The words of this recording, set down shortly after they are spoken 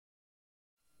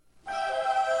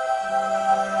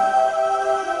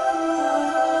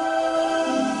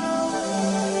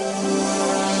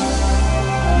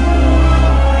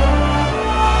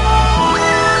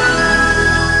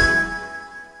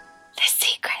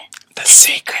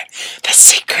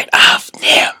secret of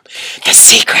Nim. The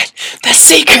secret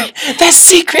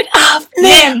of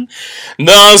Nim.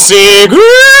 The secret.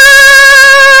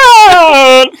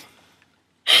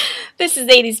 This is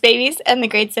 80s Babies and the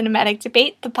Great Cinematic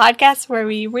Debate, the podcast where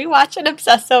we rewatch and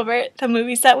obsess over the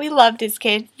movies that we loved as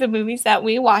kids, the movies that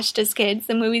we watched as kids,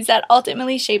 the movies that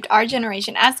ultimately shaped our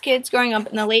generation as kids growing up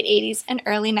in the late 80s and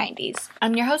early 90s.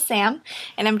 I'm your host, Sam,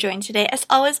 and I'm joined today, as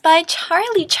always, by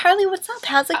Charlie. Charlie, what's up?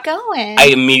 How's it going? I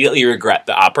immediately regret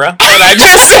the opera that I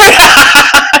just said.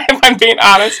 If I'm being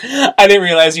honest, I didn't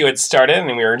realize you had started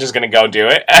and we were just going to go do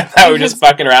it. I thought we were just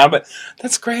fucking around, but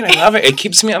that's great. I love it. It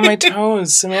keeps me on my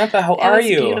toes. Samantha, how are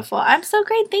you? Beautiful. I'm so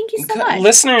great. Thank you so much.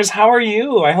 Listeners, how are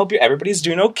you? I hope everybody's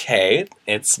doing okay.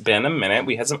 It's been a minute.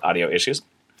 We had some audio issues.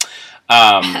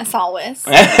 As always.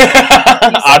 You said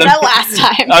that last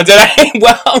time. Oh, did I?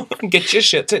 Well, get your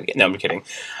shit to... No, I'm kidding.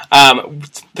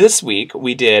 This week,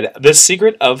 we did The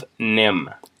Secret of Nim.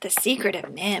 The Secret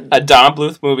of Nim. A Don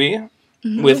Bluth movie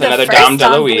with the another first Dom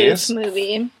DeLuise. Don Bluth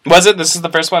movie. Was it? This is the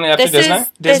first one after Disney?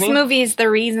 This movie is the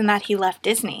reason that he left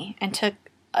Disney and took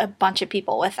a bunch of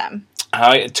people with him.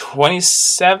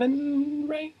 27,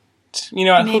 right? You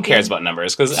know what? Maybe. Who cares about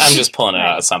numbers? Because I'm just pulling it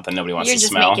out of something nobody wants to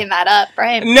smell. You're just making that up,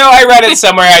 right? No, I read it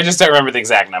somewhere. I just don't remember the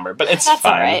exact number. But it's that's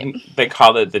fine. Right. They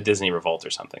call it the Disney Revolt or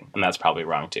something. And that's probably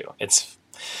wrong, too.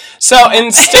 So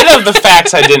instead of the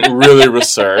facts I didn't really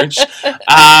research...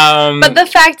 but the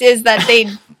fact is that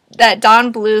that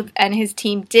Don Bluth and his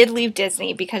team did leave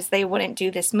Disney because they wouldn't do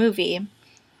this movie.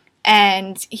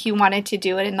 And he wanted to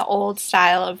do it in the old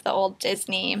style of the old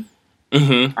Disney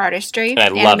artistry,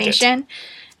 and animation.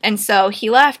 And so he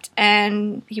left,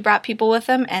 and he brought people with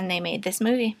him, and they made this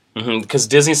movie. Because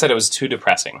Disney said it was too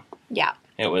depressing. Yeah.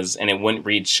 It wouldn't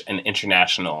reach an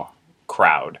international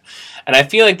crowd. And I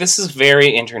feel like this is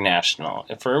very international.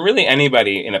 For really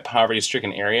anybody in a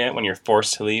poverty-stricken area, when you're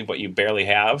forced to leave what you barely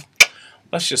have,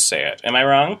 let's just say it. Am I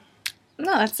wrong?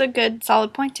 No, that's a good,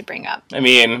 solid point to bring up. I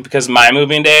mean, because my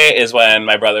moving day is when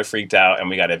my brother freaked out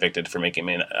and we got evicted for making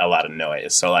a lot of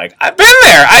noise. So, like, I've been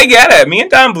there. I get it. Me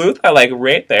and Don Bluth are, like,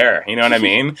 right there. You know what I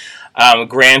mean?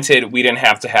 Granted, we didn't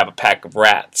have to have a pack of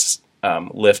rats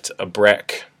lift a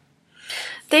brick.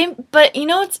 But you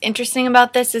know what's interesting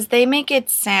about this is they make it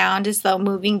sound as though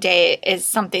moving day is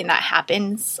something that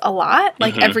happens a lot,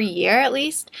 like every year at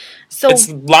least. So it's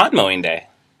lawn mowing day.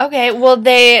 Okay, well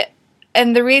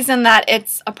and the reason that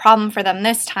it's a problem for them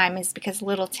this time is because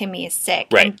little Timmy is sick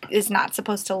and is not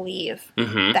supposed to leave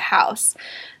the house.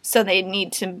 So they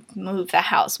need to move the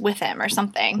house with him or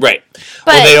something. Right.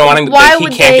 But well, they don't want to,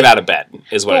 he can't get out of bed,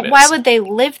 is what it is. Why would they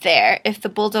live there if the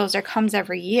bulldozer comes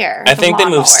every year? I think they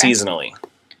move seasonally.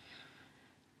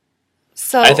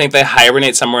 So I think they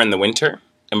hibernate somewhere in the winter.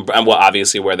 And, well,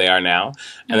 obviously where they are now.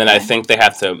 And then I think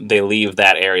they leave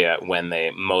that area when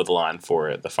they mow the lawn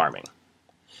for the farming.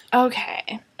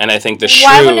 Okay. And I think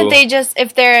why wouldn't they just,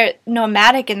 if they're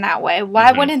nomadic in that way,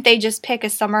 why wouldn't they just pick a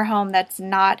summer home that's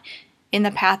not in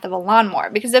the path of a lawnmower?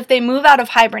 Because if they move out of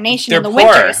hibernation in the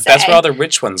winter, say... That's where all the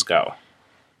rich ones go.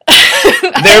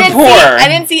 They're poor. I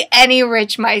didn't see any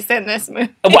rich mice in this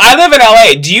movie. Well, I live in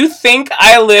LA. Do you think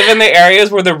I live in the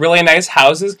areas where the really nice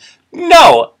houses...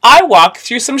 No, I walk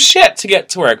through some shit to get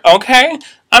to work, okay?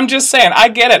 I'm just saying, I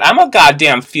get it. I'm a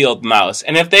goddamn field mouse.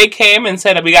 And if they came and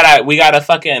said, we gotta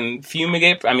fucking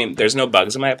fumigate... I mean, there's no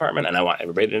bugs in my apartment, and I want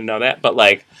everybody to know that. But,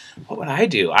 like, what would I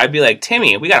do? I'd be like,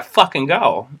 Timmy, we gotta fucking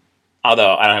go.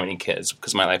 Although, I don't have any kids,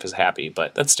 because my life is happy,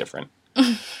 but that's different.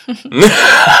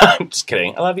 I'm just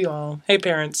kidding. I love you all. Hey,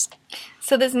 parents.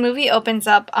 So this movie opens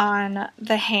up on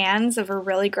the hands of a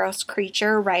really gross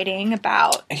creature writing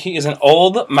about... He is an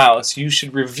old mouse. You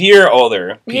should revere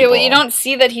older people. Yeah, well, you don't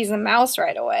see that he's a mouse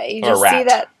right away. You just see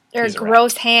that there are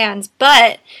gross hands.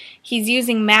 But he's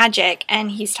using magic,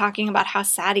 and he's talking about how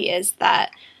sad he is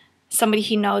that somebody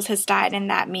he knows has died, and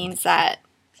that means that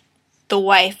the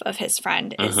wife of his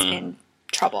friend is in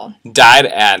trouble. Died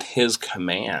at his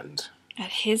command. At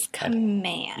his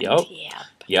command.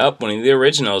 Yep, one of the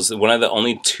originals, one of the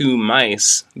only two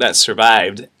mice that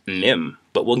survived, Nim.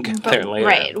 But we'll get there later.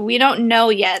 Right, we don't know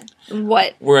yet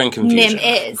what We're in confusion. Nim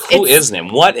is. Who is Nim?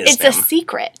 What is Nim? It's a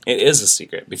secret. It is a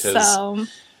secret because... So...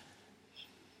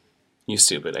 You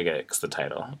stupid, I get it, because the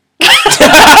title. Yes.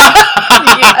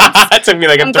 That took me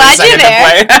like a 30 second to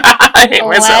play. I hate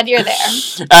myself. Glad you're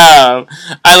there.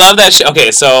 I love that.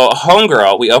 Okay, so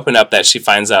Homegirl, we open up that she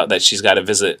finds out that she's got to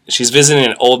visit. She's visiting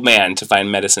an old man to find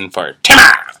medicine for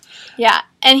Timmer. Yeah,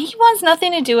 and he wants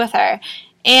nothing to do with her.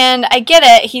 And I get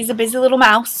it. He's a busy little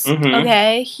mouse. Mhm.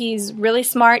 Okay? He's really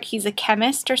smart. He's a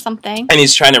chemist or something. And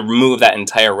he's trying to remove that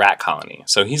entire rat colony.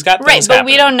 So he's got Right, things but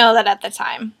happening. we don't know that at the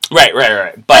time. Right.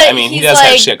 But I mean, he he's does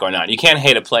have like- shit going on. You can't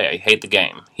hate a player. You hate the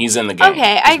game. He's in the game.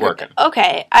 Okay, He's I agree. working.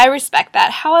 Okay, I respect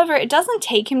that. However, it doesn't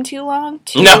take him too long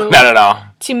to No, not at all.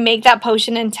 to make that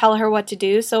potion and tell her what to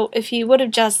do. So if he would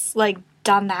have just like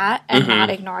done that and Mm-hmm. not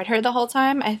ignored her the whole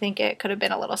time, I think it could have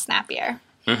been a little snappier.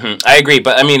 I agree,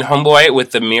 but I mean, homeboy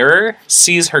with the mirror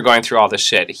sees her going through all this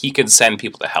shit. He could send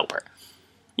people to help her.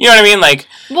 You know what I mean? Like,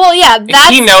 Well, yeah,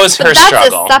 he knows her that's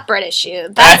struggle. a separate issue.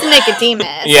 That's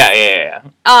Nicodemus. yeah.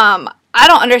 I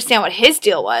don't understand what his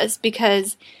deal was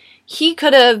because he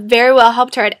could have very well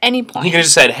helped her at any point. He could have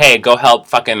just said, "Hey, go help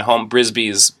fucking home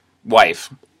Brisby's wife."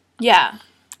 Yeah,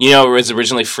 You know, it was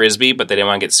originally Frisbee, but they didn't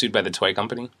want to get sued by the toy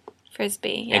company.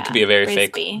 Frisbee. Yeah, It could be a very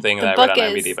Frisbee. fake thing The that I read book on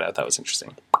is- IMDb, but I thought it was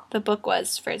interesting. The book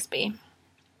was Frisbee.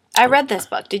 I read this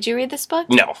book. Did you read this book?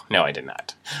 No, I did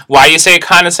not. Why you say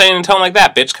condescending and tone like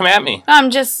that, bitch? Come at me. I'm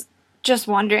just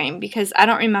wondering because I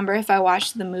don't remember if I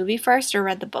watched the movie first or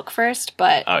read the book first,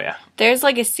 but Oh yeah. there's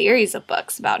like a series of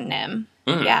books about Nim.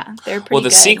 Yeah, they're pretty Well, the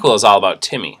good. sequel is all about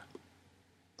Timmy.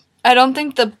 I don't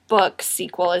think the book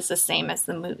sequel is the same as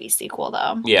the movie sequel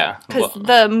though. Yeah. Because Well,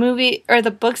 the movie or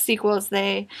the book sequels,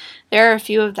 there are a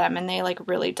few of them, and they like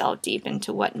really delve deep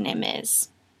into what Nim is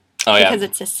oh yeah. because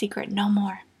it's a secret no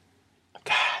more.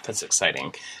 God, that's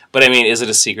exciting. But I mean, is it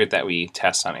a secret that we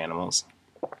test on animals?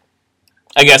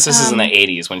 I guess this is in the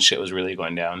 80s when shit was really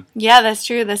going down. Yeah, that's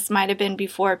true. This might have been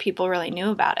before people really knew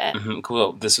about it.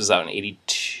 Cool. This was out in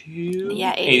 82?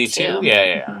 Yeah, 82.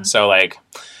 Yeah. So, like,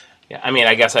 yeah, I mean,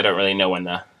 I guess I don't really know when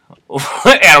the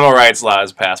animal rights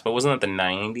laws passed, but wasn't it the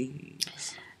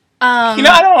 90s? You know,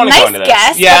 I don't want to nice go into this.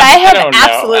 guess, Yeah, but I have don't know.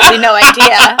 absolutely no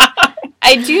idea.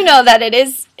 I do know that it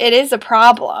is a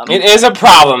problem. It is a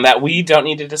problem that we don't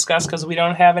need to discuss because we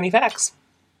don't have any facts.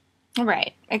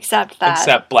 Right. Except that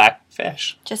Except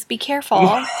blackfish. just be careful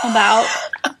about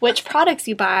which products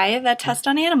you buy that test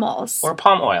on animals. Or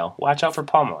palm oil. Watch out for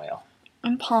palm oil.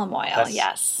 And palm oil, That's-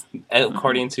 yes.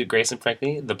 According to Grace and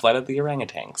Frankie, the blood of the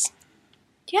orangutans.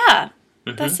 Yeah.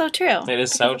 That's so true. It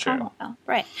is so true. Palm oil.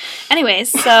 Right.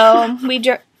 Anyways, so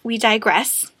we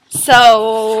digress.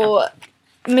 So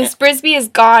Miss Brisby is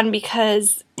gone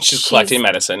because She's collecting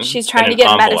medicine. she's trying in to get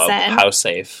an envelope. medicine. How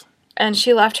safe. and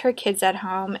she left her kids at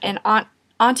home, and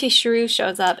Auntie Shrew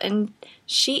shows up, and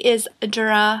she is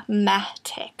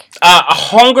dramatic.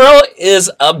 Homegirl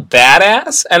is a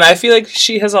badass, and I feel like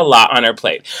she has a lot on her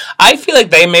plate. I feel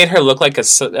like they made her look like a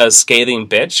scathing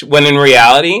bitch, when in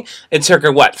reality, it took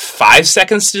her, 5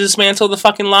 seconds to dismantle the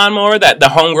fucking lawnmower? That the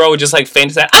homegirl would just, faint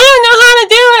and say, I don't know how to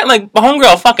do it! Like, the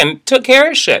homegirl fucking took care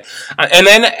of shit. And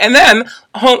then,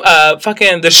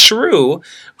 fucking the shrew,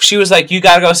 she was like, you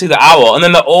gotta go see the owl. And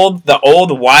then the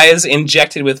old wise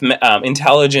injected with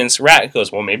intelligence rat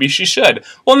goes, well, maybe she should.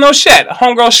 Well, no shit.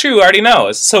 Homegirl Shrew already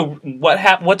knows. So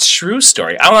what's Shrew's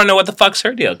story? I want to know what the fuck's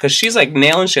her deal. Because she's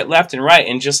nailing shit left and right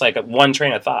in just one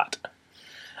train of thought.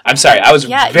 I'm sorry. I was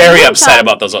very upset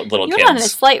about those little you kids. went on a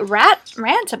slight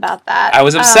rant about that. I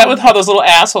was upset with how those little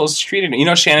assholes treated me. You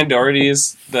know Shannon Doherty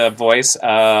is the voice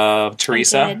of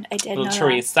Teresa? I did Little know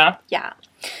Teresa. that. Yeah.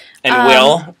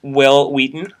 And Will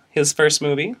Wheaton, his first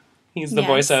movie. He's the Yes.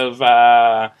 voice of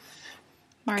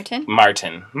Martin.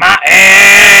 Martin.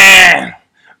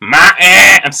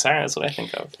 I'm sorry, that's what I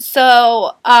think of.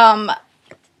 So,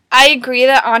 I agree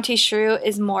that Auntie Shrew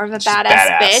is more of a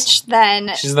badass bitch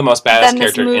than She's the most badass this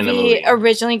character movie in the movie.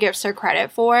 originally gives her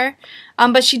credit for.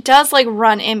 But she does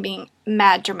run in being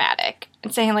mad dramatic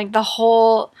and saying the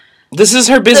whole This is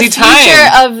her busy the future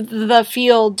time. of the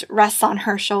field rests on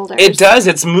her shoulders. It does.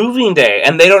 It's moving day,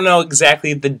 and they don't know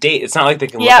exactly the date. It's not like they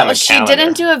can look on a she calendar.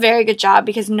 didn't do a very good job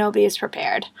because nobody is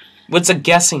prepared. It's a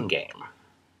guessing game.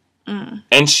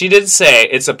 And she did say,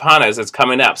 it's upon us, it's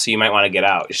coming up, so you might want to get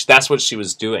out. That's what she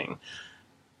was doing.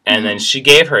 And then she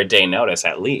gave her a day notice,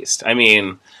 at least. I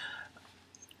mean,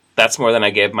 that's more than I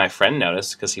gave my friend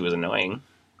notice, because he was annoying.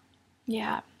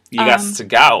 Yeah. You got to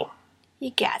go.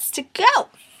 You got to go.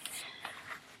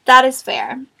 That is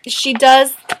fair. She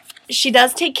does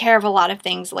take care of a lot of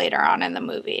things later on in the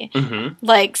movie.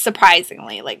 Mm-hmm.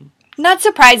 Surprisingly. Not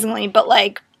surprisingly, but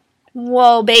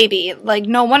whoa, baby.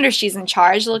 No wonder she's in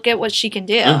charge. Look at what she can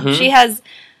do. Mm-hmm. She has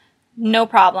no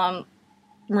problem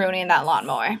ruining that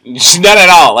lawnmower. Not at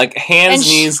all. Hands,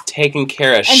 knees, taken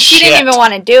care of. And she didn't even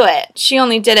want to do it. She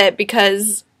only did it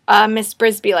because Miss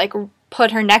Brisby,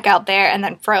 put her neck out there and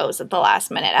then froze at the last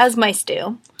minute, as mice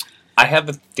do. I have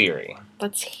a theory.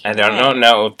 Let's hear I don't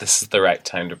know if this is the right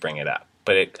time to bring it up,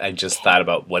 but I just thought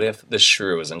about what if the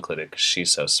shrew was included because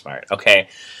she's so smart. Okay,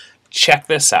 check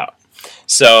this out.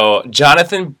 So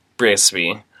Jonathan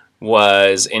Brisby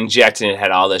was injected and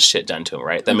had all this shit done to him,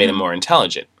 right? That made him more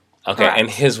intelligent. Okay, Correct. and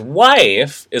his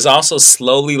wife is also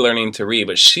slowly learning to read,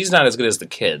 but she's not as good as the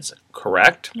kids,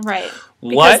 correct? Right.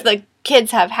 Because What? the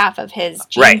kids have half of his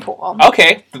gene Right. pool.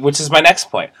 Okay, which is my next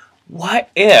point. What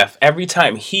if every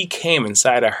time he came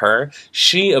inside of her,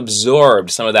 she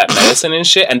absorbed some of that medicine and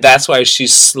shit, and that's why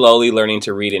she's slowly learning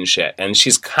to read and shit, and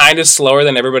she's kind of slower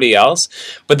than everybody else,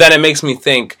 but then it makes me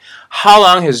think, how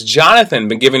long has Jonathan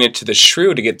been giving it to the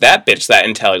shrew to get that bitch that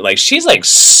intelligent? Like, she's like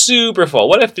super full.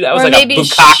 What if that was Or like a maybe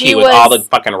bukkake she with all was- the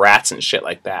fucking rats and shit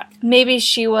like that? Maybe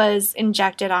she was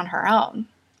injected on her own.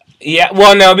 Yeah,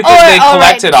 well, no, because Or- they oh,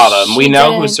 collected right, all of them. We she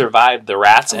know who didn't- survived the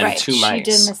rats and Right. 2 She mice.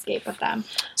 didn't escape with them.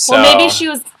 So, Well, maybe she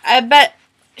was... I bet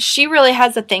she really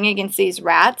has a thing against these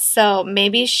rats, so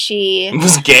maybe she...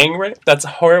 was gang rape? That's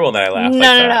horrible that I laughed like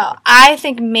that. No. I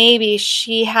think maybe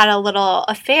she had a little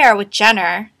affair with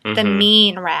Jenner, the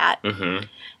mean rat, Mm-hmm.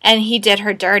 and he did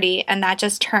her dirty, and that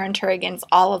just turned her against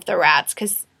all of the rats.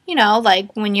 Because, you know, like,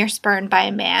 when you're spurned by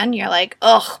a man, you're like,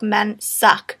 ugh, men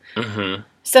suck. Mm-hmm.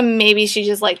 So maybe she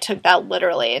just, like, took that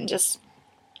literally and just,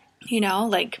 you know,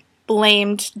 like,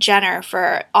 blamed Jenner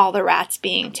for all the rats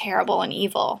being terrible and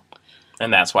evil.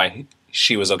 And that's why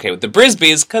she was okay with the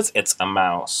Brisbys, because it's a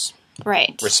mouse.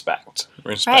 Right. Respect.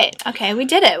 Right. Okay, we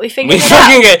did it. We figured We it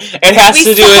fucking out. get it has We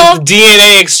to do solved- with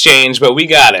DNA exchange, but we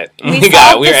got it. We got it.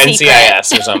 solved We're the secret.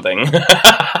 NCIS or something.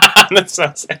 That's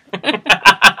so sad.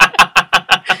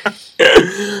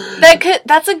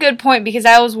 That's a good point, because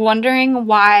I was wondering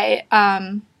why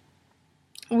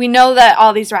we know that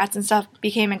all these rats and stuff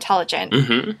became intelligent.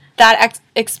 Mm-hmm. That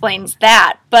explains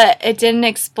that, but it didn't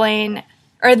explain,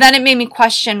 or then it made me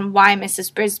question why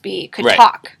Mrs. Brisby could Right.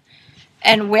 talk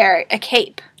and wear a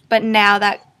cape. But now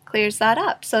that clears that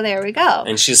up, so there we go.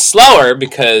 And she's slower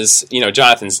because, you know,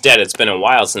 Jonathan's dead. It's been a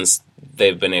while since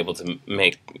they've been able to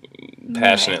make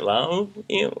passionate love.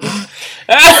 Ew.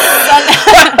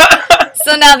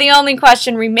 So now the only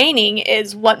question remaining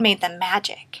is what made them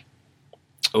magic?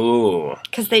 Ooh.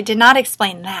 Because they did not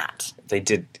explain that. They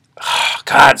did. Oh,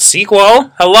 God,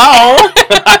 sequel. Hello.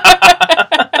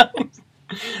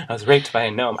 I was raped by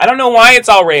a gnome. I don't know why it's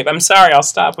all rape. I'm sorry. I'll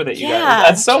stop with it, you Yeah, guys.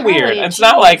 That's so Charlie, weird. It's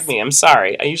not jeez. like me. I'm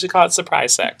sorry. I usually call it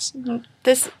surprise sex.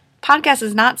 This podcast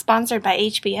is not sponsored by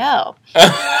HBO.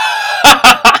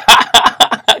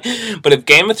 But if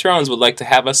Game of Thrones would like to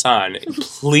have us on,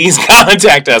 please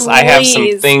contact us. I have some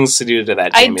Please. things to do to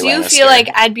that I Jamie do Lannister. feel like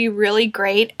I'd be really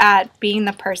great at being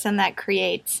the person that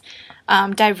creates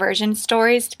diversion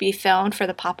stories to be filmed for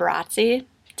the paparazzi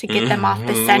to get them off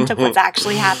the scent of what's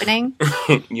actually happening.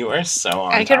 You are so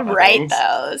on I top could of write things.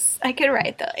 those.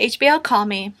 HBO, call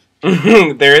me.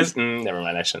 There is... never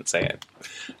mind, I shouldn't say it.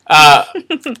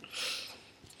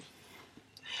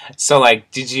 So, like,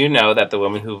 did you know that the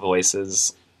woman who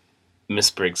voices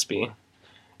Miss Brigsby,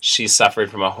 she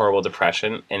suffered from a horrible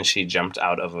depression, and she jumped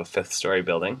out of a 5th-story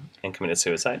building and committed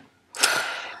suicide?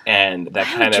 And that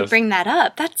Why kind would you of... bring that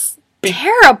up? That's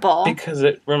terrible. Because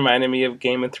it reminded me of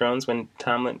Game of Thrones when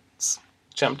Tomlin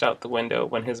jumped out the window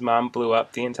when his mom blew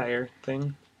up the entire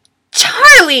thing.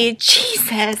 Charlie,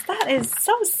 Jesus, that is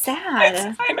so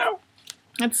sad. I know.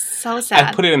 It's so I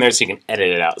sad. put it in there so you can edit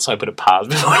it out, so I put a pause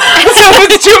before that.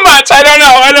 So it's too much. I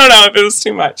don't know if it was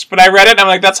too much. But I read it and I'm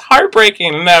like, that's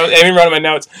heartbreaking. And I even wrote in my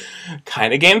notes,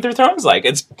 kind of Game of Thrones like.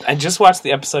 I just watched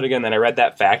the episode again, then I read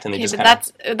that fact, and they Okay, just but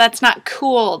kind of... that's not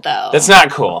cool, though. That's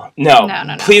not cool. No.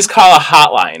 No. Please call a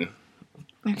hotline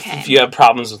Okay. if you have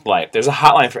problems with life. There's a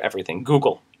hotline for everything.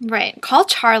 Google. Right. Call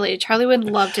Charlie. Charlie would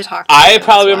love to talk to I you.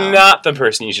 probably as well. am not the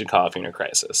person you should call if you're in a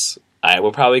crisis. I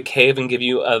will probably cave and give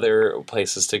you other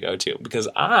places to go to because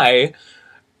I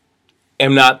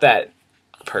am not that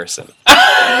person.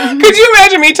 Could you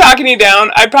imagine me talking you down?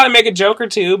 I'd probably make a joke or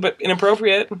two, but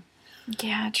inappropriate.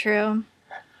 Yeah, true.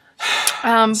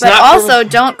 It's But not also,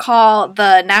 don't call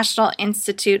the National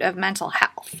Institute of Mental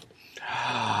Health.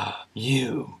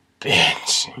 You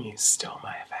bitch. You stole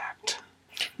my fact.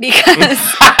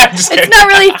 Because I'm just it's kidding. not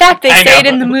really fact. They I say it know.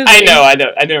 in the movie. I know. I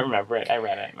didn't remember it. I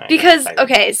read it. Because,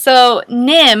 okay, so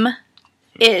NIM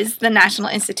is the National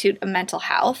Institute of Mental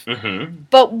Health. Mm-hmm.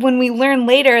 But when we learn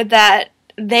later that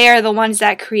they are the ones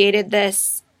that created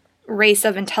this race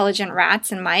of intelligent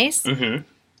rats and mice,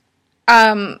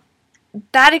 Mm-hmm.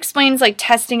 that explains, like,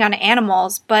 testing on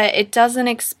animals, but it doesn't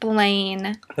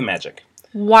explain The magic.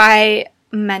 why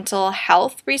mental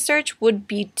health research would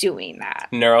be doing that.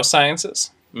 Neurosciences.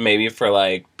 Maybe for,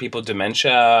 like, people with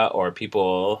dementia or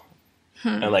people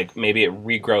And, like, maybe it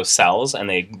regrows cells, and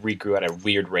they regrew at a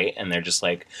weird rate, and they're just,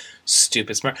 like,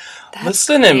 stupid smart.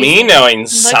 Listen to me knowing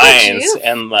science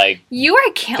and, like, you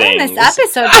are killing things. this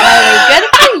episode, Charlie. Good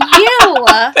for you.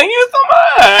 Thank you so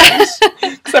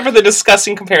much. Except for the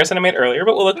disgusting comparison I made earlier,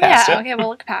 but we'll look past it. Yeah, okay, we'll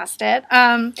look past it.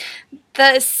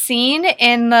 The scene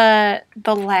in the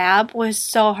lab was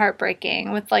so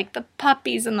heartbreaking with, like, the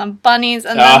puppies and the bunnies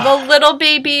and then the little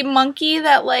baby monkey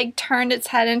that, like, turned its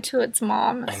head into its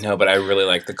mom. I know, but I really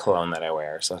like the cologne that I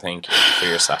wear, so thank you for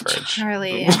your suffrage.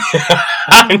 Charlie.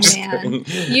 I'm just kidding.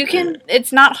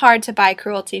 It's not hard to buy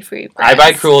cruelty-free brands. I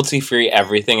buy cruelty-free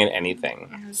everything and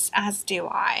anything. As do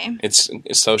I. It's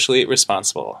socially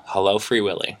responsible. Hello, Free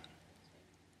Willy.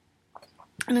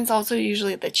 And it's also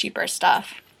usually the cheaper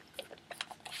stuff.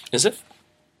 Is it?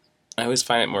 I always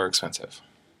find it more expensive.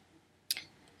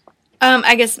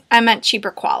 I guess I meant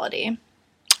cheaper quality.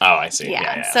 Oh, I see.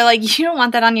 Yeah. So, like, you don't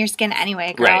want that on your skin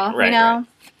anyway, girl. Right, you know?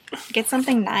 Right. Get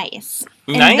something nice.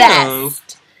 Nice.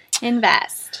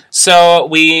 Invest. So,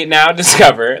 we now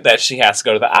discover that she has to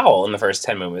go to the owl in the first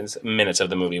 10 minutes of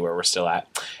the movie where we're still at.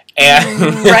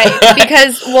 And right.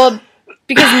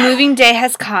 Because moving day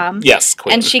has come. Yes,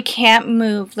 queen. And she can't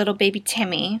move little baby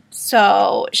Timmy.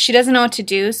 So she doesn't know what to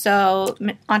do. So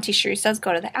Auntie Shrew says,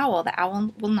 go to the owl. The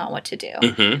owl will know what to do.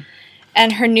 Mm-hmm.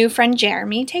 And her new friend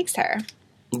Jeremy takes her.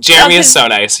 Jeremy is so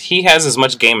nice. He has as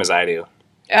much game as I do.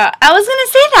 I was going to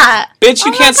say that. Bitch,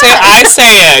 you can't say it. I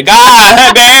say it.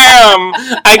 God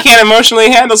damn. I can't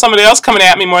emotionally handle somebody else coming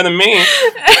at me more than me.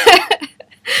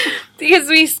 Because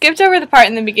we skipped over the part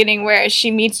in the beginning where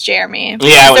she meets Jeremy.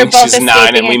 Yeah, when she's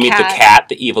 9 and we meet the cat,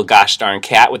 the evil gosh darn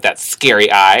cat with that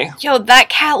scary eye. Yo, that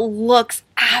cat looks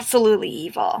absolutely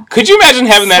evil. Could you imagine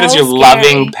having that as your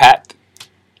loving pet?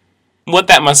 What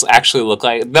that must actually look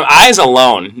like. The eyes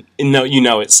alone, you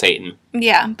know it's Satan.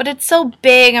 Yeah, but it's so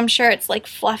big, I'm sure it's like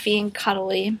fluffy and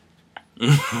cuddly.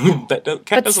 That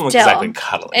cat doesn't look exactly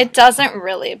cuddly. It doesn't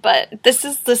really, but this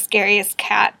is the scariest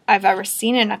cat I've ever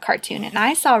seen in a cartoon, and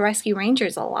I saw Rescue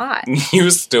Rangers a lot. You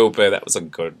stupid. That was a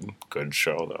good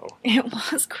show, though. It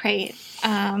was great.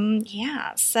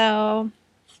 Yeah, so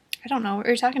I don't know what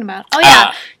we were talking about. Oh,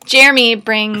 yeah. Jeremy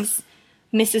brings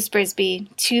Mrs. Brisby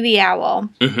to the owl.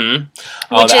 Mm-hmm.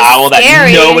 Oh, the owl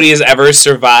scary. That nobody has ever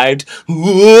survived.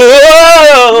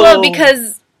 Whoa! Well,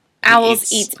 because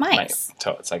owls eat mice.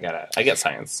 Toads, I get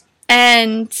science.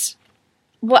 And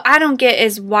what I don't get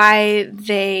is why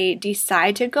they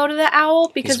decide to go to the owl,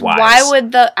 because why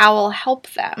would the owl help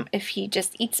them if he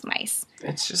just eats mice?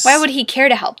 It's just, why would he care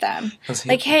to help them?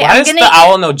 Like, hey, why does the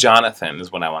owl know Jonathan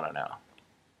is what I want to know.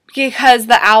 Because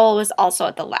the owl was also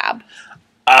at the lab.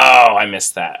 Oh, I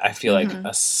missed that. I feel like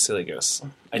a silly goose.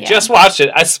 I just watched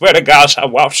it. I swear to gosh, I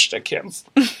watched it, kids.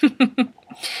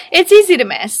 It's easy to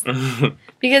miss.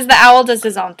 Because the owl does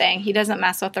his own thing. He doesn't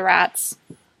mess with the rats.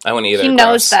 I wouldn't either. He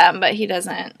knows them, but he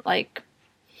doesn't, like...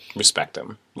 respect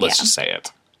them. Let's just say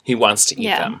it. He wants to eat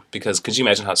them. Because could you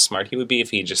imagine how smart he would be if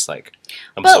he just, like,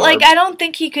 absorbed? But, like, I don't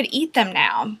think he could eat them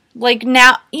now. Like,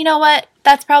 now... You know what?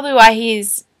 That's probably why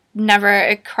he's...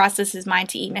 never crosses his mind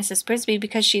to eat Mrs. Brisby,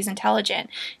 because she's intelligent.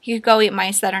 He could go eat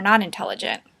mice that are not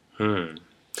intelligent.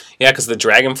 Yeah, because the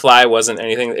dragonfly wasn't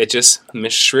anything. It just,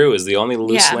 Miss Shrew is the only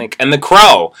loose link. And the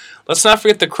crow. Let's not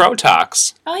forget the crow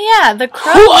talks. Oh, yeah, the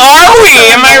crow. Who are we?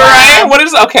 Am I right? What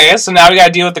is... Okay, so now we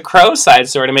gotta deal with the crow side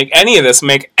story to make any of this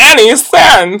make any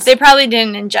sense. They probably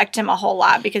didn't inject him a whole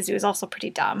lot because he was also pretty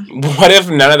dumb. What if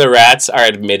none of the rats are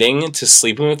admitting to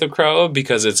sleeping with the crow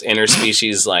because it's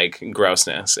interspecies, like,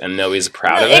 grossness, and nobody's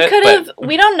proud of it? It could have...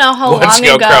 We don't know how long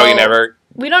ago... Crow, you never...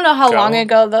 We don't know how long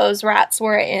ago those rats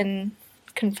were in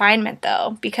confinement,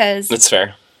 though, because... That's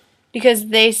fair. Because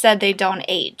they said they don't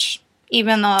age.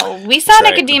 Even though we saw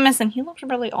Nicodemus and he looked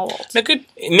really old.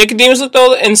 Nicodemus looked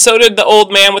old, and so did the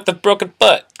old man with the broken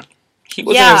foot. He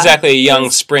wasn't exactly a young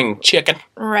spring chicken.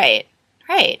 Right.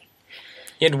 He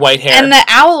had white hair. And the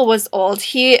owl was old.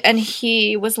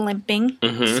 He was limping,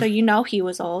 so you know he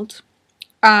was old.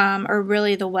 Or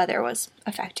really the weather was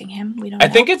affecting him. We don't know. I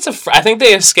think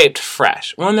they escaped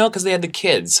fresh. Well, no, because they had the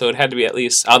kids, so it had to be at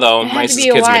least... Although mice's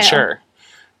kids mature.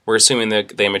 We're assuming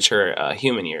that they mature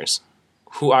human years.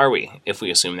 Who are we if we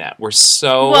assume that? We're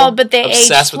so but they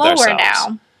obsessed age with slower ourselves.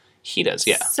 now. He does,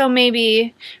 yeah. So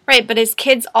maybe... Right, but his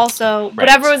kids also...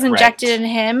 whatever was injected in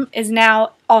him is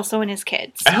now also in his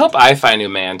kids. I hope I find a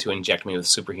man to inject me with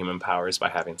superhuman powers by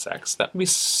having sex. That would be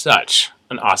such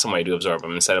an awesome way to absorb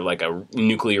him instead of like a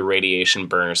nuclear radiation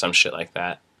burn or some shit like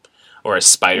that. Or a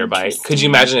spider bite. Could you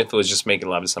imagine if it was just making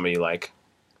love to somebody you like?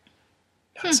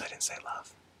 Notice I didn't say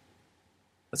love.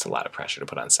 That's a lot of pressure to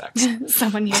put on sex.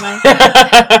 Someone you like.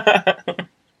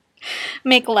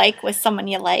 Make like with someone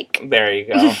you like. There you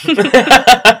go.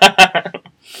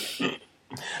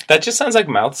 That just sounds like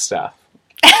mouth stuff.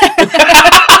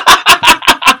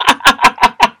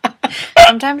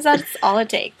 Sometimes that's all it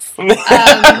takes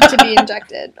to be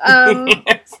injected.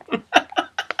 Yes.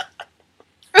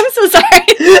 I'm so sorry.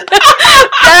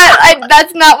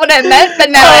 That's not what I meant, but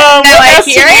now I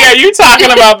hear it. What are you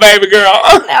talking about, baby girl?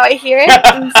 Now I hear it,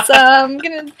 and so I'm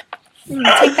gonna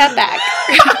take that back.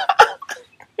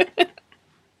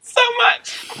 So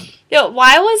much. Yo,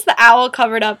 why was the owl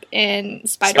covered up in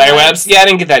spider webs? Yeah, I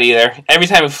didn't get that either. Every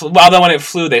time it flew, although when it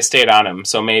flew, they stayed on him,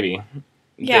 so maybe.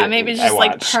 Yeah, maybe it's just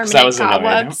like permanent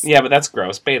cobwebs. Yeah, but that's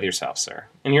gross. Bathe yourself, sir.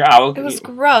 And your owl. It was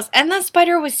gross, and that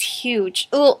spider was huge.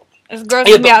 Ugh. It's gross.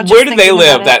 Yeah, where do they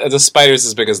live? That the spider's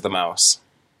as big as the mouse.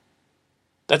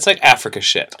 That's like Africa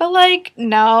shit. But like,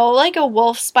 no, like a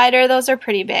wolf spider, those are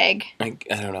pretty big. I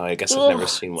don't know. I guess I've never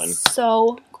seen one.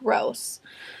 So gross.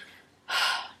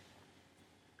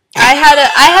 I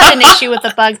had an issue with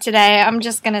a bug today. I'm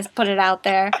just gonna put it out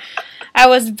there. I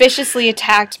was viciously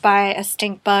attacked by a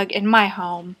stink bug in my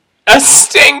home. A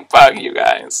stink bug, you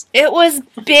guys. It was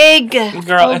big.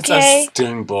 Girl, okay? It's a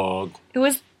stink bug.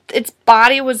 Its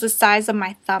body was the size of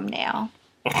my thumbnail.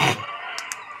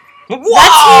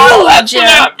 Whoa! That's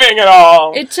not big at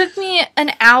all. It took me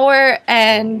an hour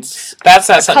and that's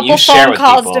not something you share with people. A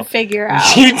couple phone calls to figure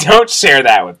out. You don't share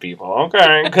that with people,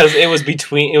 okay? Because it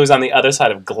was on the other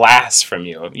side of glass from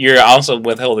you. You're also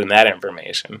withholding that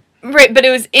information. Right, but it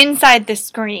was inside the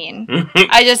screen.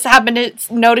 I just happened to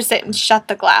notice it and shut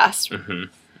the glass.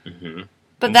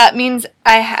 But that means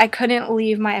I couldn't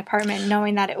leave my apartment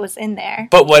knowing that it was in there.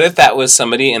 But what if that was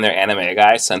somebody in their anime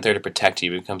guy sent there to protect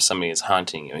you because somebody is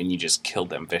haunting you and you just killed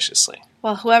them viciously?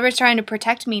 Well, whoever's trying to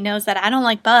protect me knows that I don't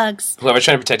like bugs. Whoever's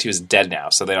trying to protect you is dead now,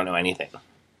 so they don't know anything.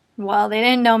 Well, they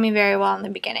didn't know me very well in the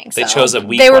beginning. They chose a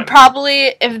weak They were one.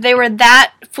 probably, if they were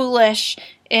that foolish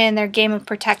in their game of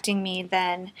protecting me,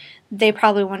 then they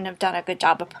probably wouldn't have done a good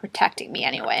job of protecting me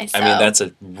anyway. So. I mean, that's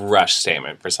a rush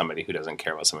statement for somebody who doesn't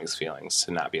care about somebody's feelings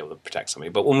to not be able to protect somebody.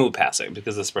 But we'll move past it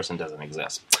because this person doesn't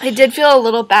exist. I did feel a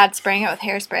little bad spraying it with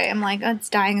hairspray. I'm like, oh, it's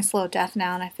dying a slow death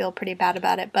now, and I feel pretty bad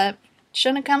about it. But it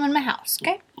shouldn't have come in my house,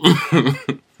 okay?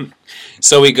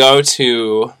 So we go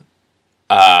to...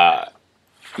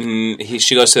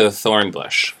 she goes to the thorn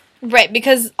bush. Right,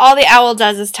 because all the owl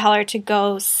does is tell her to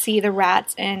go see the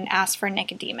rats and ask for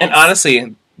Nicodemus. And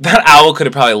honestly... that owl could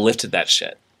have probably lifted that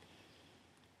shit.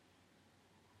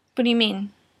 What do you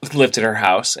mean? Lifted her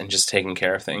house and just taken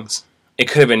care of things. It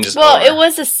could have been just Well, it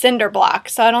was a cinder block,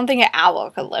 so I don't think an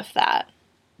owl could lift that.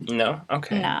 No?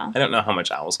 Okay. No. I don't know how much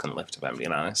owls can lift, if I'm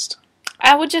being honest.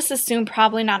 I would just assume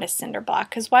probably not a cinder block,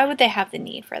 because why would they have the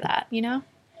need for that, you know?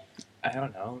 I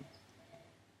don't know.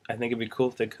 I think it'd be cool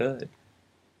if they could.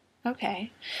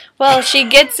 Okay. Well, she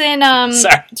gets in,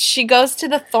 Sorry. She goes to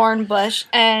the thorn bush,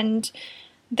 and...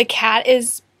 the cat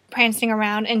is prancing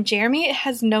around, and Jeremy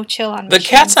has no chill on missions. The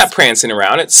cat's not prancing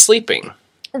around, it's sleeping.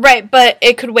 Right, but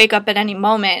it could wake up at any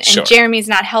moment, and Sure. Jeremy's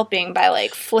not helping by,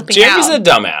 like, flipping Jeremy's out. a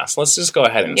dumbass. Let's just go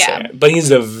ahead and say it. But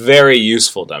he's a very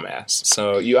useful dumbass.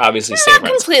 So you obviously say Not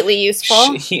completely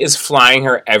useful. He is flying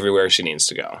her everywhere she needs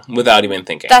to go without even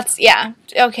thinking. Yeah.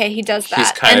 Okay, he does that.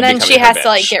 He's kind and of then she becoming her has to,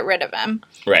 like, bitch. get rid of him.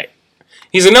 Right.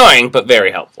 He's annoying, but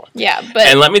very helpful. Yeah, but...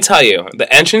 And let me tell you, the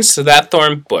entrance to that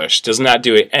thorn bush does not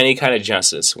do it any kind of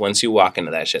justice once you walk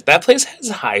into that shit. That place has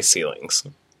high ceilings.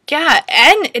 Yeah,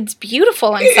 and it's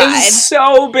beautiful inside. It is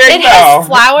so big, It has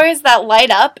flowers that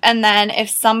light up, and then if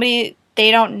somebody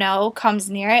they don't know comes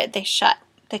near it, they shut.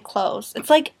 They close. It's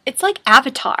like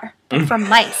Avatar, but for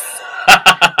mice.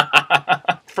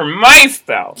 For mice,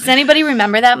 though. Does anybody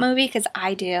remember that movie? Because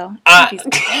I do. That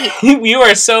movie's great. You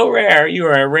are so rare. You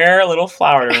are a rare little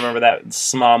flower to remember that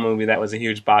small movie that was a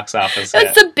huge box office hit.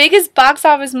 It's the biggest box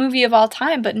office movie of all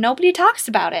time, but nobody talks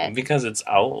about it. Because it's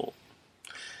old.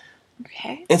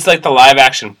 Okay. It's like the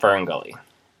live-action Ferngully.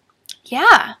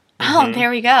 Yeah. Oh, there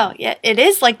we go. Yeah, it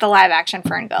is like the live-action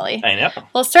Ferngully. I know.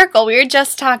 Full circle. We were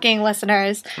just talking,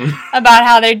 listeners, about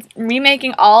how they're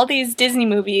remaking all these Disney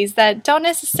movies that don't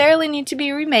necessarily need to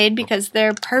be remade because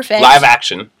they're perfect. Live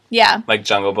action. Yeah. Like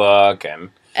Jungle Book and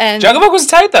And Jungle Book was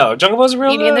tight, though. Jungle Book was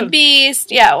real Beauty good. and the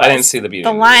Beast. Yeah, it was. I didn't see the Beauty The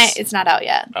and the Lion. Beast. It's not out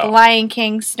yet. Oh. The Lion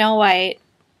King, Snow White,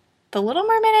 The Little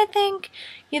Mermaid, I think.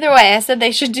 Either way, I said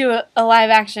they should do a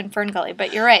live-action Ferngully,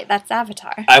 but you're right, that's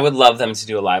Avatar. I would love them to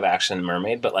do a live-action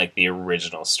Mermaid, but like the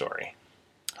original story.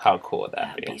 How cool would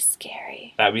that That'd be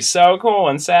scary. That'd be so cool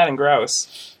and sad and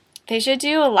gross. They should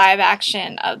do a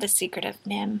live-action of The Secret of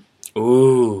Nim.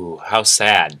 Ooh, how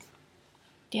sad.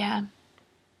 Yeah.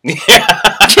 Is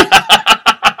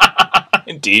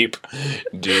Deep.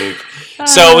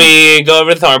 So we go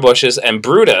over to Thorn Bushes, and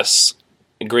Brutus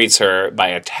greets her by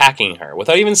attacking her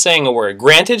without even saying a word.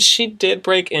 Granted, she did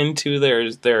break into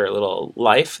their little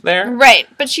life there. Right,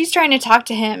 but she's trying to talk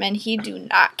to him, and he do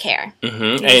not care.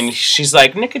 Mm-hmm. And she's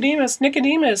like, Nicodemus,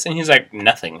 and he's like,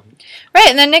 nothing. Right,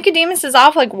 and then Nicodemus is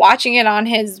off, like, watching it on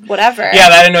his whatever. Yeah,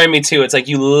 that annoyed me, too. It's like,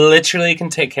 you literally can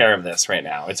take care of this right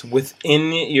now. It's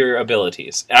within your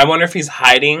abilities. And I wonder if he's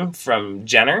hiding from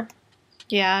Jenner.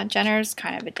 Yeah, Jenner's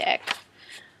kind of a dick.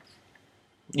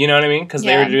 You know what I mean? Because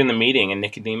they were doing the meeting and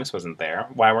Nicodemus wasn't there.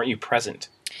 Why weren't you present?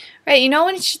 Right, you know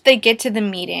when they get to the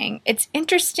meeting, it's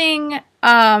interesting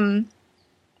how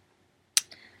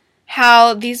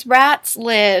these rats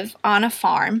live on a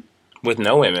farm. With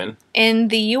no women. In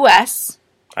the U.S.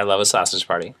 I love a sausage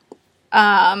party.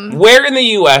 Where in the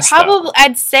U.S., though?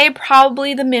 I'd say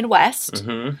probably the Midwest.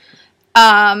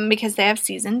 Mm-hmm. Because they have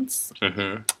seasons.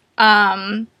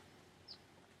 Mm-hmm.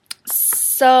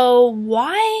 So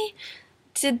why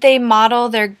did they model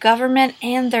their government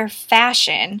and their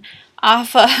fashion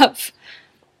off of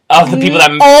the people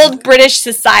that old British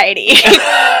society?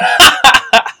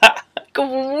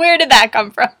 Where did that come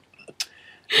from?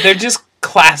 They're just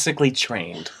classically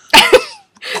trained.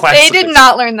 They did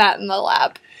not learn that in the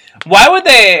lab. Why would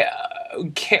they...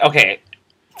 Okay,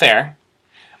 fair.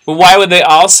 But why would they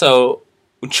also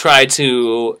try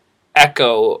to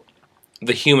echo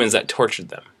the humans that tortured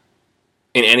them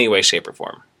in any way, shape, or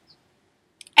form?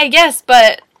 I guess,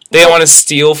 but... They don't want to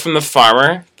steal from the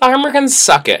farmer? Farmer can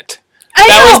suck it.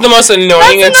 That was the most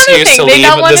annoying excuse to leave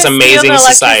this amazing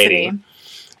society.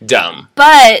 Dumb.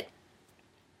 But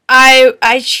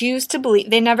I choose to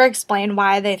believe... They never explain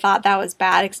why they thought that was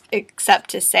bad, except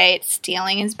to say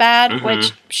stealing is bad,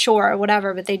 which, sure,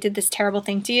 whatever, but they did this terrible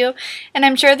thing to you. And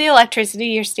I'm sure the electricity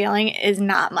you're stealing is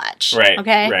not much. Right,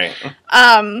 okay? right.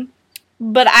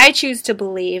 But I choose to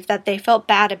believe that they felt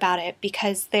bad about it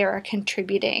because they were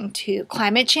contributing to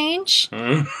climate change.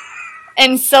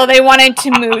 And so they wanted to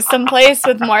move someplace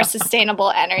with more sustainable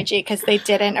energy because they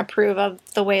didn't approve of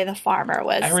the way the farmer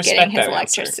was getting his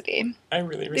electricity. Answer. I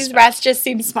really respect These rats just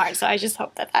seem smart, so I just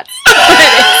hope that that's what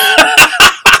it is.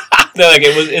 They're like,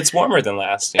 it's warmer than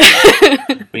last. You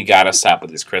know? We gotta stop with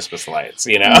these Christmas lights,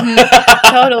 you know?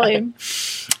 Totally.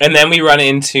 And then we run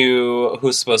into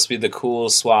who's supposed to be the cool,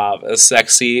 suave,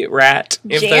 sexy rat.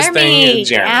 Jeremy.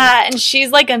 Yeah, and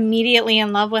she's like immediately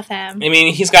in love with him. I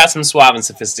mean, he's got some suave and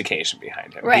sophistication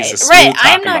behind him. Right, right.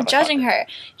 I'm not judging her.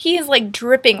 He is like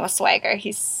dripping with swagger.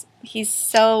 He's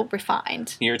so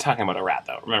refined. You're talking about a rat,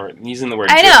 though. Remember, using the word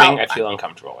dripping, I feel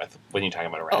uncomfortable with when you're talking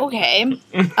about a rat. Okay.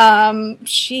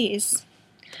 Jeez.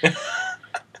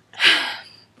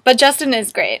 But Justin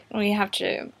is great. We have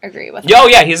to agree with that. Oh,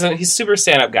 yeah, he's super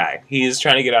stand-up guy. He's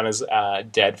trying to get on his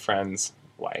dead friend's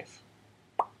wife.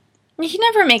 He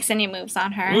never makes any moves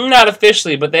on her. Not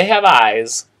officially, but they have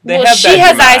eyes. She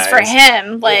has eyes for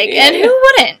him. Like, and who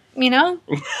wouldn't? You know?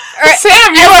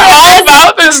 Sam, you are all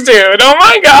about this dude. Oh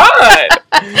my god.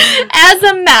 As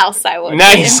a mouse, I would.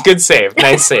 Nice. Good save.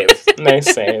 Nice save.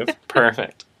 Nice save.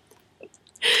 Perfect.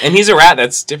 And he's a rat.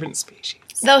 That's different species.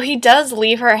 Though he does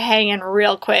leave her hanging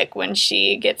real quick when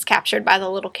she gets captured by the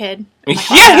little kid.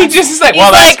 Yeah, he just is like,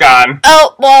 well, that's gone.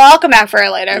 Oh, well, I'll come back for her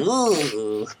later.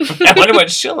 Ooh. I wonder what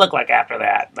she'll look like after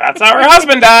that. That's how her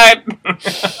husband died.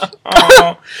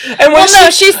 Oh. And when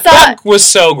she thought that was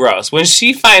so gross. When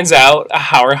she finds out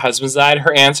how her husband died,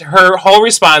 her whole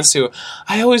response to,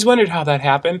 I always wondered how that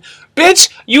happened. Bitch,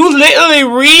 you literally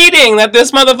reading that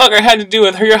this motherfucker had to do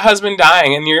with your husband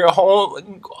dying, and your whole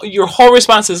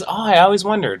response is, oh, I always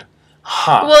wondered.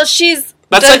 Huh. Well,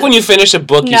 that's like when you finish a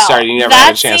book you started and you never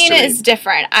had a chance to read. That scene is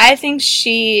different. I think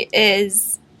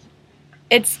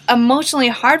it's emotionally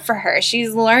hard for her.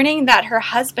 She's learning that her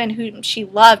husband, whom she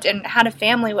loved and had a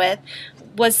family with,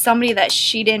 was somebody that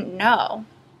she didn't know.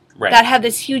 Right. That had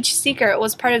this huge secret,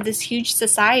 was part of this huge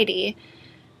society,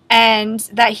 and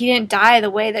that he didn't die the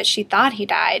way that she thought he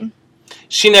died.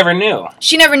 She never knew.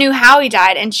 She never knew how he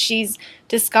died, and she's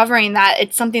discovering that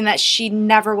it's something that she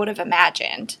never would have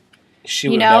imagined. She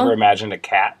would have never imagined a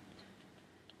cat?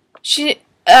 She,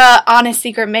 on a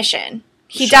secret mission.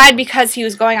 He died because he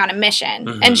was going on a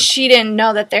mission, and she didn't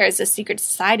know that there is a secret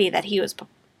society that he was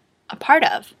a part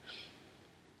of.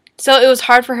 So it was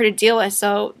hard for her to deal with,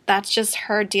 so that's just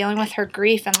her dealing with her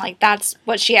grief, and, like, that's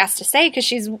what she has to say, because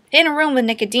she's in a room with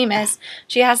Nicodemus.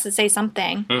 She has to say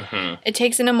something. Mm-hmm. It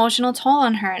takes an emotional toll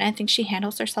on her, and I think she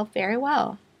handles herself very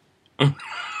well.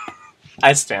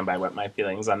 I stand by what my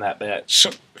feelings on that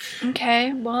bitch.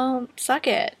 Okay, well, suck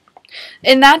it.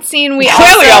 In that scene, Clearly,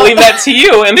 I'll leave that to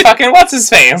you and fucking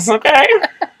what's-his-face, okay?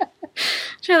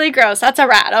 It's really gross. That's a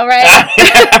rat, all right?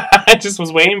 I just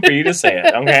was waiting for you to say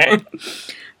it, okay?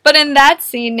 But in that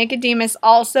scene, Nicodemus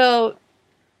also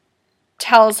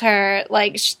tells her,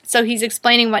 like, so he's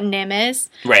explaining what Nim is.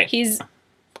 Right. He's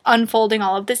unfolding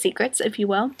all of the secrets, if you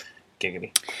will.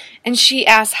 Giggity. And she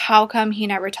asks, how come he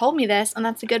never told me this? And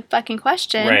that's a good fucking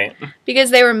question. Right. Because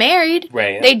they were married.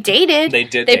 Right. They dated. They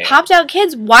did They date. popped out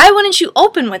kids. Why wouldn't you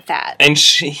open with that? And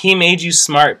he made you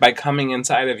smart by coming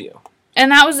inside of you.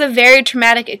 And that was a very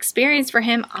traumatic experience for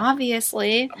him,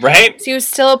 obviously. Right? So he was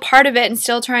still a part of it and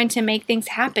still trying to make things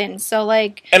happen. So,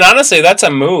 like... And honestly, that's a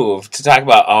move to talk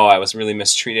about, oh, I was really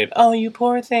mistreated. Oh, you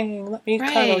poor thing. Let me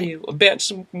cuddle you.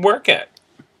 Bitch, work it.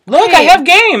 Look, I have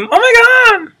game.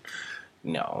 Oh my god.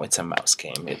 No, it's a mouse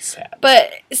game. It's sad.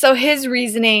 But, so his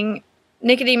reasoning,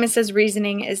 Nicodemus's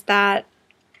reasoning is that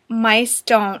mice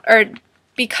don't... Or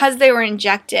because they were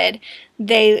injected,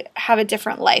 they have a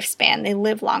different lifespan. They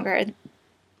live longer.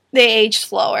 They age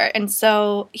slower. And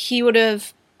so she would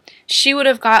have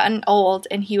gotten old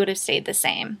and he would have stayed the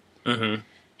same. Mm-hmm.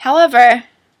 However,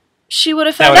 she would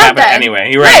have that found would out happen then.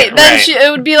 Anyway. You're right. Then it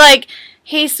would be like,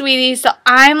 hey, sweetie, so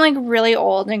I'm like really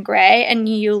old and gray and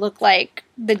you look like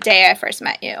the day I first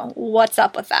met you. What's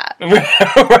up with that?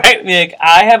 Right? Like,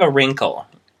 I have a wrinkle.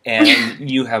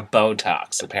 And you have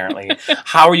Botox, apparently.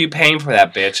 How are you paying for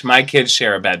that, bitch? My kids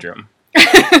share a bedroom.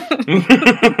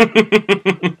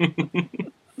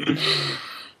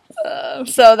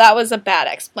 So that was a bad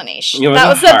explanation. That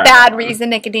was a bad reason,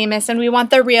 Nicodemus, and we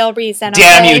want the real reason.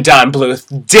 Damn okay? you, Don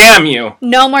Bluth. Damn you.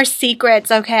 No more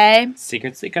secrets, okay?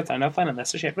 Secrets are no fun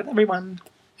unless they're shared with everyone.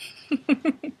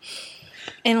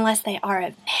 Unless they are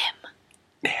of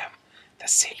Nim. The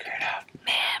secret of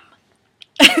Nim.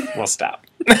 We'll stop.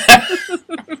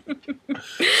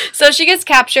 So she gets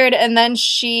captured, and then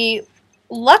she,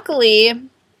 luckily,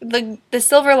 the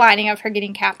silver lining of her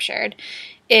getting captured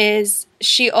is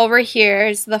she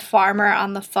overhears the farmer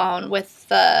on the phone with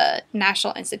the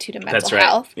National Institute of Mental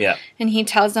Health. Yeah. And he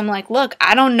tells them, like, look,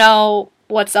 I don't know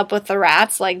what's up with the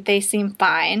rats. Like, they seem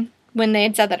fine. When they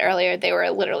had said that earlier, they were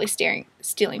literally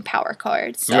stealing power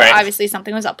cords. So obviously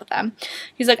something was up with them.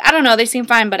 He's like, I don't know, they seem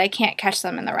fine, but I can't catch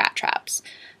them in the rat traps.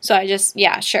 So I just,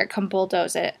 come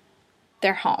bulldoze it.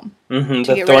 They're home. Mm-hmm,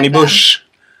 the thorny bush.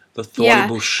 The thorny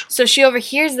bush. So she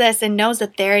overhears this and knows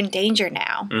that they're in danger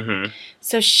now. Mm-hmm.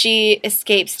 So she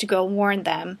escapes to go warn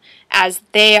them as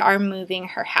they are moving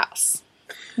her house.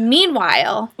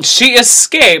 Meanwhile... She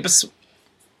escapes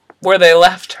where they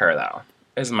left her, though,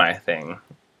 is my thing.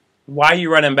 Why are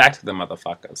you running back to the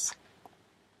motherfuckers?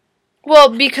 Well,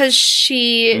 because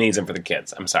she... Needs them for the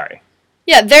kids. I'm sorry.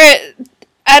 Yeah,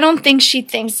 I don't think she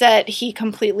thinks that he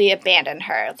completely abandoned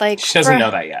her. Like, she doesn't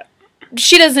know that yet.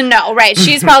 She doesn't know, right?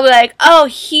 She's probably like, oh,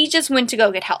 he just went to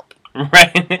go get help.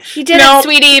 Right. He did it,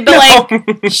 sweetie, but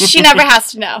like, she never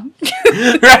has to know.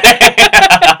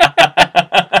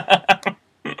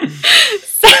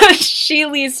 So she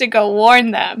leaves to go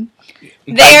warn them.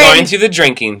 By going through the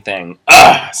drinking thing.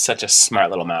 Ugh, such a smart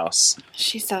little mouse.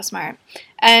 She's so smart.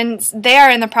 And they are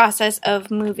in the process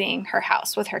of moving her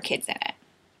house with her kids in it.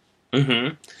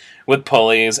 Mm-hmm. With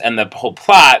pulleys, and the whole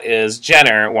plot is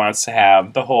Jenner wants to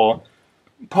have the whole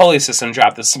pulley system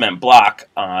drop the cement block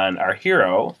on our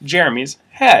hero, Jeremy's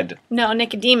head. No,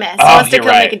 Nicodemus. He wants to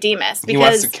kill Nicodemus. Because he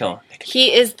wants to kill Nicodemus.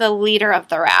 He is the leader of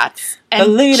the rats.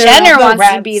 And Jenner wants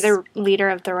to be the leader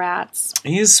of the rats.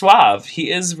 He's suave.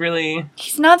 He is really...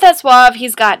 He's not that suave.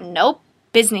 He's got no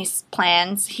business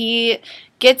plans. He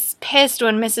gets pissed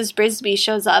when Mrs. Brisby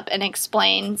shows up and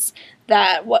explains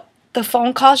that the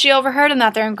phone call she overheard and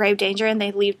that they're in grave danger and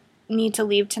they need to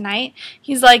leave tonight.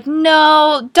 He's like,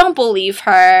 no, don't believe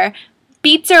her.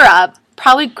 Beats her up,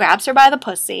 probably grabs her by the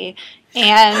pussy,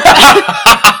 and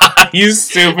you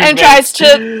stupid and tries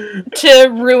to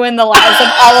ruin the lives of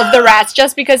all of the rats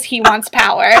just because he wants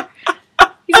power.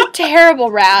 He's a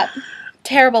terrible rat.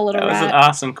 Terrible little rat. That was an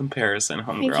awesome comparison,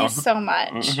 homegirl. Thank you so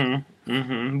much. Mm-hmm.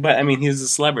 Mm-hmm. But I mean, he's a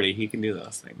celebrity. He can do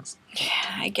those things.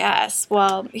 Yeah, I guess.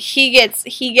 Well, he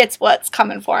gets what's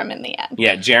coming for him in the end.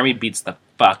 Yeah, Jeremy beats the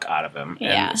fuck out of him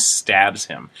and stabs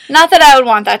him. Not that I would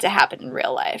want that to happen in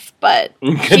real life, but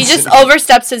he just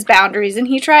oversteps his boundaries and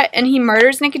he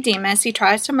murders Nicodemus. He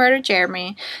tries to murder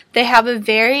Jeremy. They have a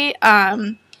very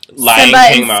Lion Simba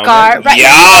King and moment. Scar. Right.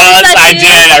 Yes, I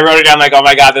did. I wrote it down like, oh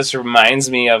my god, this reminds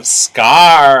me of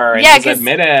Scar and his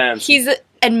admittance. He's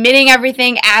admitting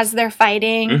everything as they're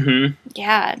fighting. Mm-hmm.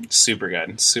 Yeah. Super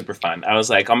good. Super fun. I was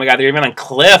like, oh my god, they're even on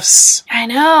cliffs. I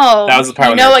know. That was the part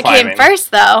when they were what climbing. Came first,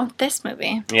 though? This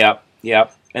movie.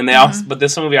 Yep. And they also, but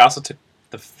this movie also took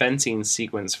the fencing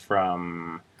sequence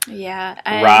from Robin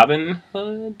Robin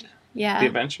Hood. Yeah. The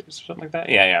Adventures or something like that.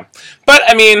 Yeah. But,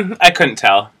 I mean, I couldn't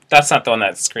tell. That's not the one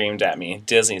that screamed at me.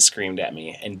 Disney screamed at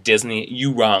me. And Disney,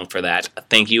 you wrong for that.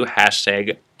 Thank you.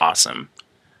 #awesome.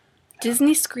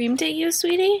 Disney screamed at you,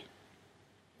 sweetie?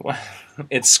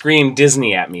 It screamed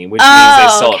Disney at me, which means they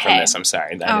stole it from this. I'm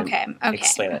sorry. Okay.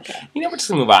 Explain it. You know, we're just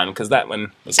going to move on, because that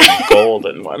one was a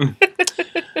golden one.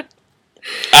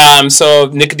 So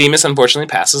Nicodemus unfortunately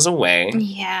passes away.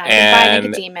 Yeah, and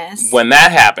goodbye, Nicodemus. When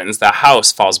that happens, the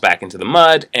house falls back into the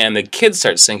mud, and the kids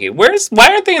start sinking. Why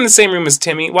aren't they in the same room as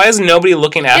Timmy? Why is nobody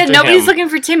looking after him? Yeah, nobody's looking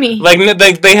for Timmy.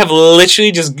 Like they have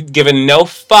literally just given no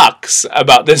fucks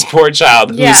about this poor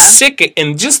child who's sick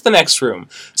in just the next room.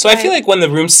 So I feel like when the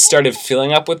room started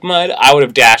filling up with mud, I would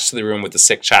have dashed to the room with the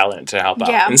sick child in it to help out.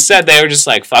 Yeah. Instead, they were just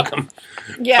like, fuck him.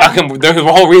 Yeah. Fuck him. The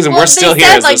whole reason we're still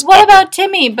here is this what about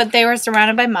Timmy? But they were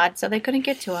surrounded by mud, so they couldn't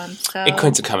get to him. So it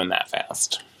couldn't have come in that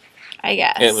fast. I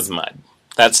guess. It was mud.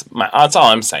 That's all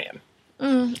I'm saying.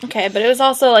 Okay, but it was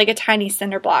also like a tiny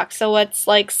cinder block, so what's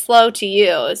like slow to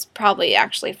you is probably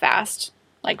actually fast,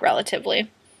 like relatively.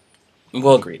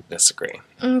 We'll agree to disagree.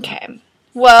 Okay.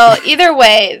 Well, either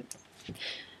way,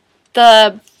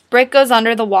 the brick goes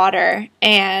under the water,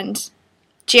 and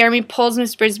Jeremy pulls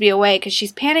Miss Brisby away because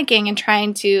she's panicking and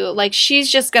trying to, like, she's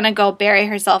just going to go bury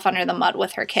herself under the mud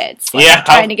with her kids. Like,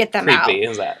 trying to get them out. How creepy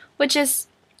is that? Which is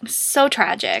so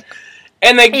tragic.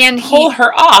 And they pull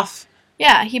her off.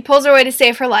 Yeah, he pulls her away to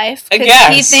save her life. I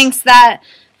guess. He thinks that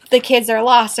the kids are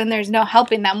lost and there's no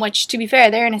helping them, which, to be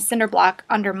fair, they're in a cinder block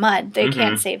under mud. They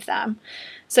can't save them.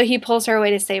 So he pulls her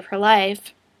away to save her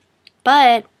life.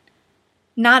 But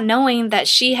not knowing that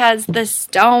she has the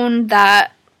stone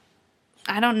that...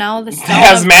 I don't know, the stone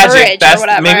has magic. Or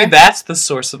whatever. Maybe that's the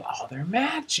source of all their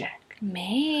magic.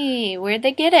 Where'd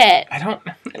they get it? I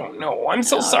don't know. I'm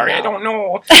so sorry. No. I don't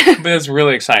know. But it's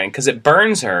really exciting because it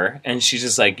burns her, and she's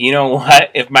just like, you know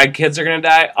what? If my kids are gonna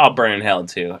die, I'll burn in hell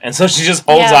too. And so she just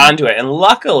holds on to it, and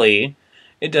luckily,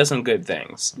 it does some good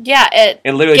things. Yeah, it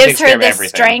literally gives takes her care of the everything.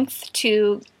 Strength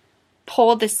to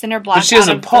pull the cinder block but she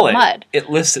doesn't out of pull the mud.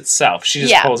 It lifts itself. She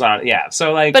just pulls on it. Yeah.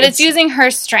 So like, but it's using her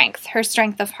strength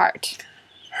of heart.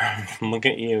 Look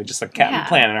at you, just like Captain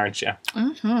Planet, aren't you?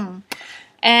 Mm-hmm.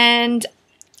 And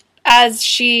as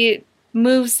she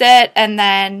moves it, and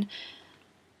then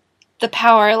the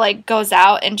power like goes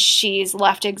out, and she's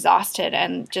left exhausted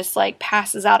and just like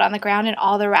passes out on the ground, and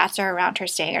all the rats are around her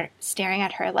staring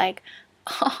at her like,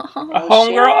 "Oh,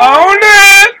 homegirl owned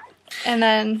it."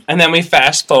 And then we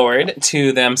fast forward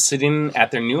to them sitting at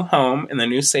their new home in their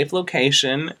new safe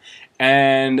location.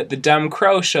 And the dumb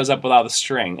crow shows up with all the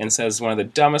string and says one of the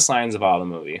dumbest lines of all the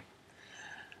movie.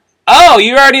 Oh,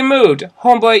 you already moved.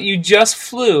 Homeboy, you just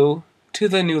flew to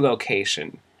the new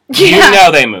location. Yeah. You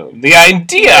know they moved. The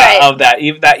idea of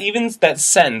that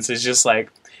sentence is just like,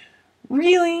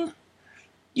 really?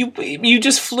 You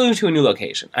just flew to a new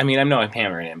location. I mean, I know I'm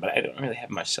hammering in, but I don't really have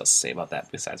much else to say about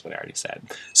that besides what I already said.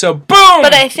 So, boom!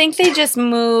 But I think they just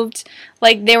moved,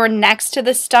 like, they were next to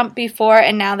the stump before,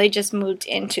 and now they just moved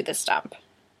into the stump.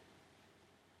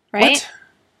 Right? What?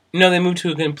 No, they moved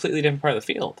to a completely different part of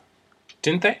the field.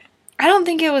 Didn't they? I don't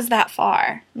think it was that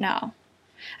far, no.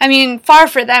 I mean, far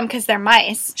for them because they're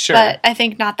mice, but I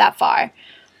think not that far.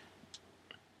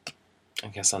 I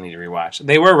guess I'll need to rewatch.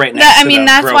 They were right next to the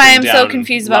that's why I'm so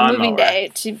confused about moving day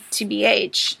to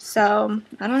BH. So,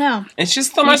 I don't know. It's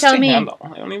just so much to handle.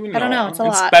 I don't even know. I don't know. It's a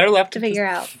lot. It's better left to figure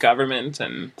out. Government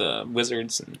and the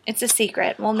wizards. And it's a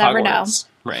secret. We'll never know.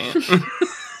 Right.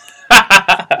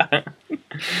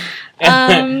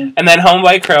 And then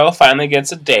Homeboy Crow finally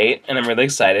gets a date, and I'm really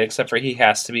excited, except for he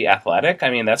has to be athletic.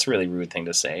 I mean, that's a really rude thing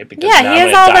to say. Because he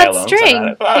has all that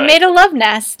string. He made a love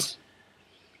nest.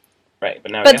 Right,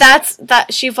 but now.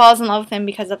 But she falls in love with him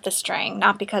because of the string,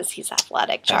 not because he's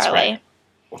athletic, Charlie. That's right.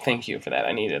 Well, thank you for that.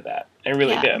 I needed that. I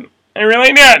really did. I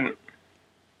really did.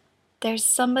 There's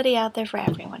somebody out there for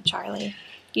everyone, Charlie.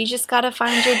 You just gotta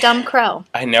find your dumb crow.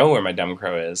 I know where my dumb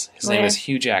crow is. His name is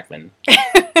Hugh Jackman.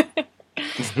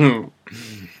 He's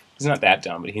not that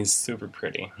dumb, but he's super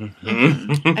pretty.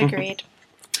 Agreed.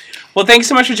 Well, thanks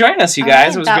so much for joining us, you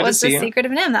guys. It was good to see you. That was The Secret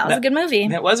of NIMH. That was a good movie.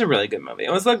 That was a really good movie.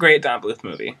 It was a great Don Bluth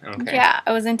movie. Okay. Yeah,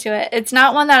 I was into it. It's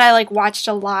not one that I watched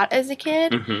a lot as a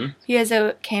kid because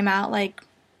it came out a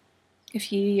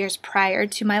few years prior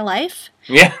to my life.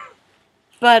 Yeah.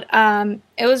 But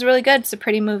it was really good. It's a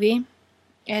pretty movie.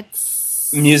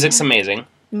 Music's amazing.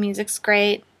 Music's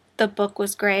great. The book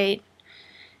was great.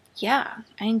 Yeah,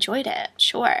 I enjoyed it.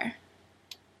 Sure.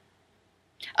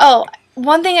 Oh,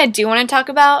 one thing I do want to talk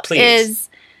about is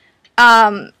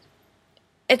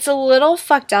it's a little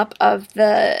fucked up of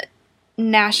the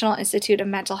National Institute of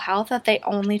Mental Health that they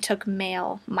only took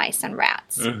male mice and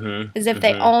rats. Mm-hmm. As if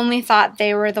they only thought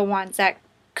they were the ones that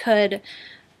could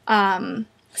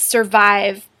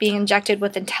survive being injected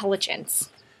with intelligence.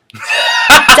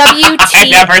 I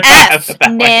never thought of WTF,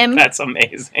 that Nim. That's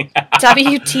amazing.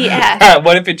 WTF.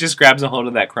 What if it just grabs a hold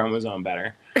of that chromosome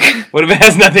better? What if it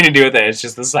has nothing to do with it? It's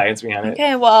just the science behind it.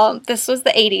 Okay, well, this was the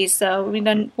 80s, so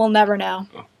we'll never know.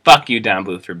 Fuck you, Don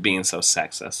Bluth, for being so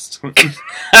sexist. Well,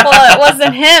 it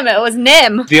wasn't him, it was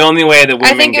Nim. The only way that women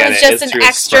I think it get was it just is an through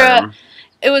extra. sperm.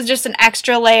 It was just an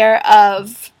extra layer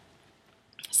of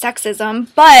sexism.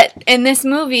 But in this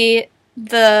movie,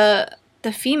 the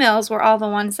females were all the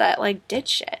ones that like did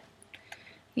shit.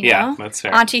 You know? That's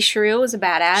fair. Auntie Shrew was a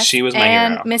badass. She was my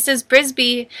and hero. Mrs.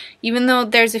 Brisby, even though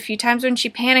there's a few times when she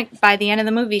panicked, by the end of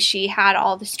the movie, she had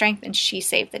all the strength and she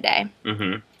saved the day.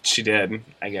 Mm-hmm. She did,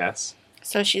 I guess.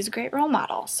 So she's a great role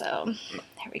model. So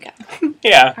there we go.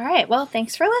 Yeah. All right. Well,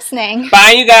 thanks for listening.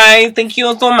 Bye, you guys. Thank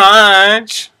you so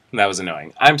much. That was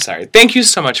annoying. I'm sorry. Thank you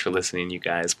so much for listening, you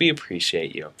guys. We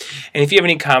appreciate you. And if you have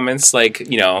any comments, like,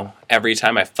 you know, every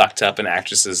time I fucked up an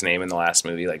actress's name in the last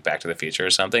movie, like Back to the Future or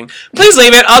something, please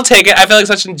leave it. I'll take it. I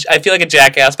feel like a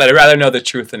jackass, but I'd rather know the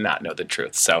truth than not know the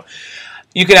truth. So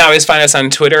you can always find us on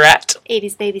Twitter at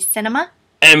 80s Baby Cinema.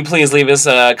 And please leave us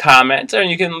a comment, or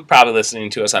you can probably listen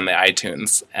to us on the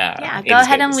iTunes. Yeah, go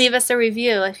ahead and leave us a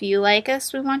review. If you like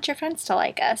us, we want your friends to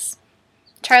like us.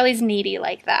 Charlie's needy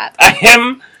like that. I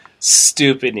am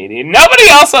stupid needy. Nobody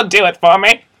else will do it for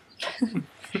me.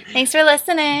 Thanks for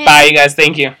listening. Bye, you guys.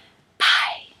 Thank you.